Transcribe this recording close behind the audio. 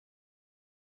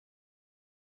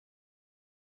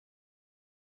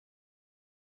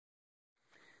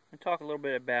I'm going to talk a little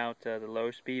bit about the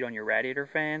low speed on your radiator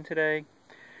fan today.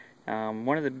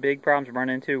 One of the big problems I run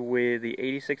into with the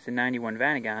 86 to 91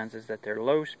 Vanagons is that their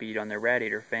low speed on their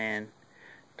radiator fan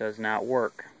does not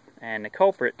work. And the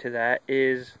culprit to that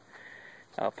is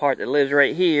a part that lives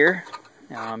right here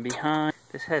behind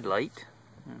this headlight.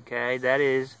 Okay, that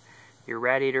is your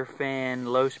radiator fan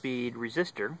low speed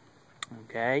resistor.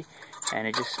 Okay, and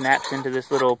it just snaps into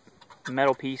this little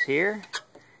metal piece here.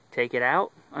 Take it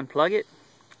out, unplug it,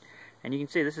 and you can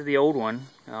see this is the old one.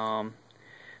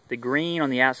 The green on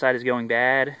the outside is going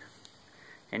bad.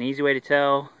 An easy way to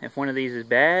tell if one of these is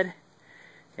bad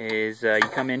is you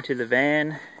come into the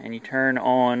van and you turn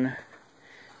on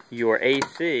your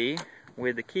AC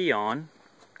with the key on.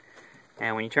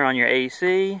 And when you turn on your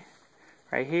AC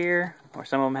right here, or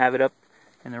some of them have it up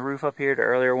in the roof up here, the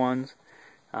earlier ones,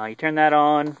 you turn that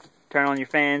on, turn on your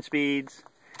fan speeds,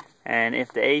 and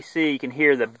if the AC, you can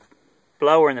hear the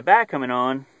blower in the back coming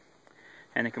on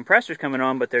and the compressor's coming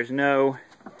on, but there's no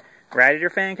radiator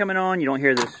fan coming on, you don't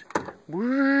hear this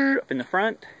up in the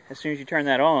front. As soon as you turn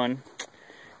that on,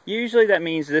 usually that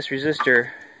means this resistor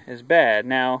is bad.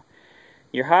 Now,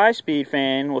 your high speed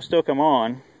fan will still come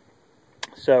on,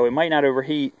 so it might not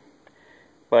overheat,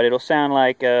 but it'll sound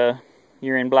like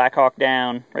you're in Black Hawk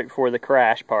Down right before the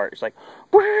crash part. It's like,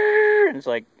 and it's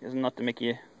like, it's enough to make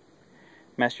you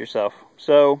mess yourself.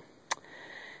 So,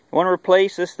 you want to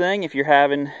replace this thing if you're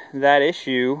having that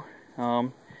issue.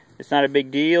 It's not a big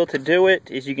deal to do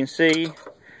it. As you can see,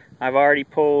 I've already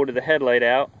pulled the headlight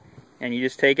out, and you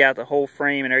just take out the whole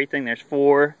frame and everything. There's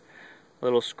 4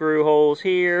 little screw holes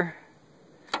here.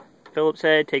 Phillips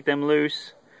head, take them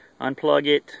loose, unplug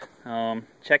it,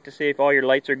 check to see if all your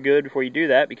lights are good before you do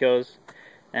that, because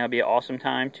that'll be an awesome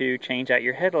time to change out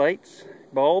your headlights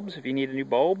bulbs if you need a new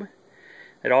bulb.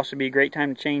 It'd also be a great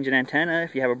time to change an antenna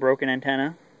if you have a broken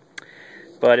antenna.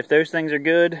 But if those things are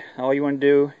good, all you want to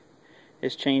do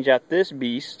is change out this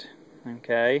beast.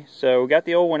 Okay, so we got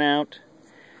the old one out.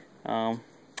 Well,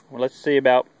 let's see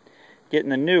about getting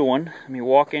the new one. Let me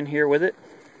walk in here with it.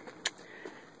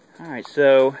 Alright,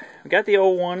 so we got the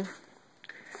old one.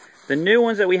 The new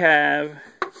ones that we have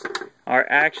are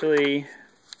actually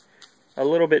a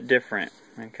little bit different.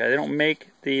 Okay, they don't make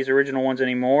these original ones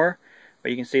anymore, but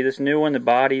you can see this new one, the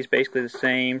body's basically the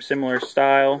same, similar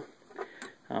style.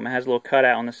 It has a little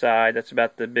cutout on the side. That's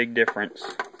about the big difference.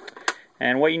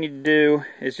 And what you need to do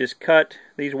is just cut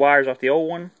these wires off the old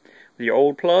one with your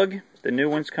old plug. The new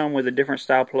ones come with a different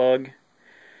style plug.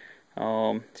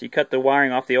 So you cut the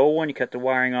wiring off the old one, you cut the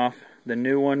wiring off the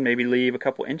new one, maybe leave a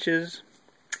couple inches.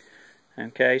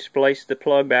 Okay, splice the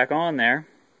plug back on there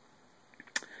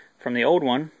from the old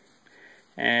one,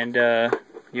 and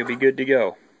you'll be good to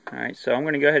go. Alright, so I'm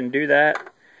going to go ahead and do that.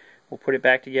 We'll put it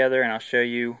back together and I'll show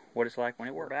you what it's like when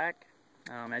it works back.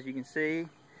 As you can see,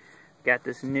 got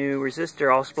this new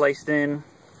resistor all spliced in.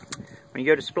 When you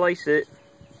go to splice it,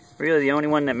 really the only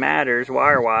one that matters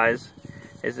wire-wise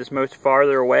is this most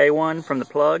farther away one from the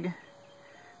plug.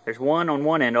 There's one on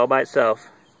one end all by itself.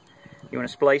 You want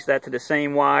to splice that to the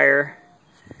same wire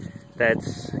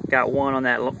that's got one on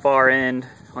that far end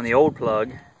on the old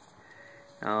plug.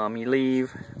 You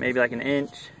leave maybe like an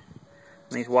inch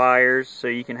on these wires so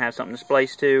you can have something to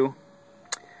splice to.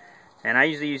 And I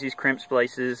usually use these crimp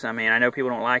splices. I mean, I know people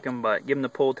don't like them, but give them the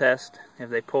pull test. If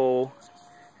they pull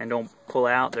and don't pull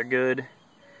out, they're good.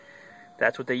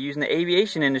 That's what they use in the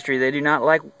aviation industry. They do not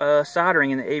like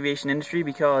soldering in the aviation industry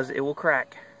because it will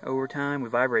crack over time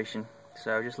with vibration.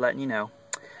 So just letting you know.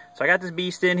 So I got this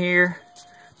beast in here,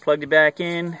 plugged it back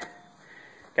in,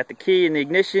 got the key in the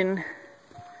ignition.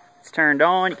 It's turned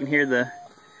on. You can hear the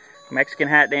Mexican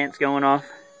hat dance going off.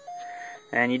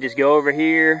 And you just go over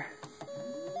here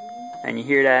and you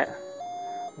hear that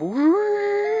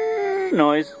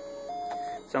noise.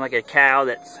 Sounds like a cow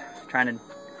that's trying to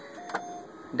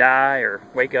die or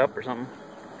wake up or something.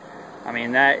 I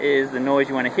mean, that is the noise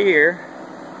you want to hear.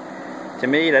 To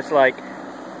me, that's like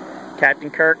Captain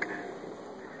Kirk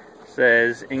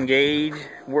says, engage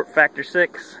warp factor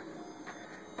 6,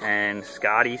 and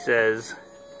Scotty says,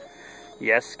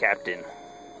 yes, Captain.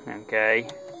 Okay,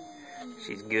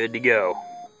 she's good to go.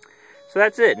 So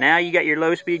that's it. Now you got your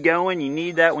low speed going. You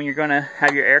need that when you're going to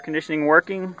have your air conditioning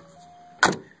working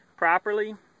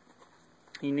properly.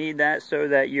 You need that so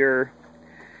that your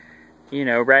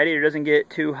radiator doesn't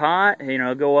get too hot.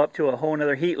 Go up to a whole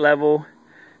nother heat level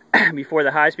before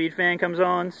the high speed fan comes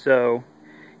on. So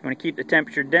you want to keep the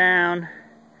temperature down,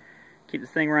 keep the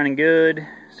thing running good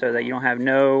so that you don't have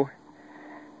no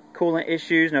coolant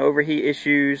issues, no overheat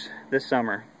issues this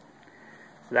summer.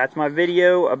 So that's my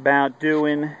video about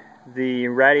doing the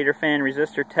radiator fan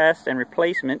resistor test and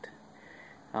replacement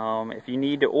If you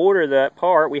need to order that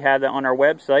part, we have that on our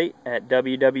website at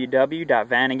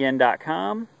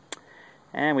www.vanagon.com.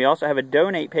 And we also have a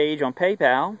donate page on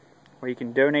PayPal where you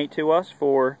can donate to us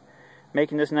for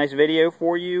making this nice video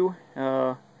for you.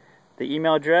 The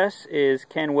email address is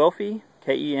kenwilfy,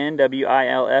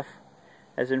 Kenwilf,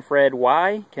 as in Fred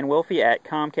Y, kenwilfy at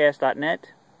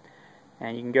comcast.net.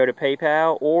 And you can go to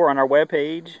PayPal or on our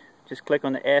webpage, just click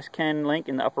on the Ask Ken link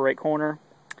in the upper right corner.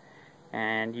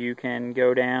 And you can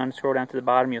go down, scroll down to the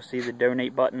bottom, you'll see the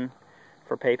donate button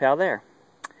for PayPal there.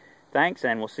 Thanks,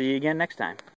 and we'll see you again next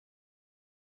time.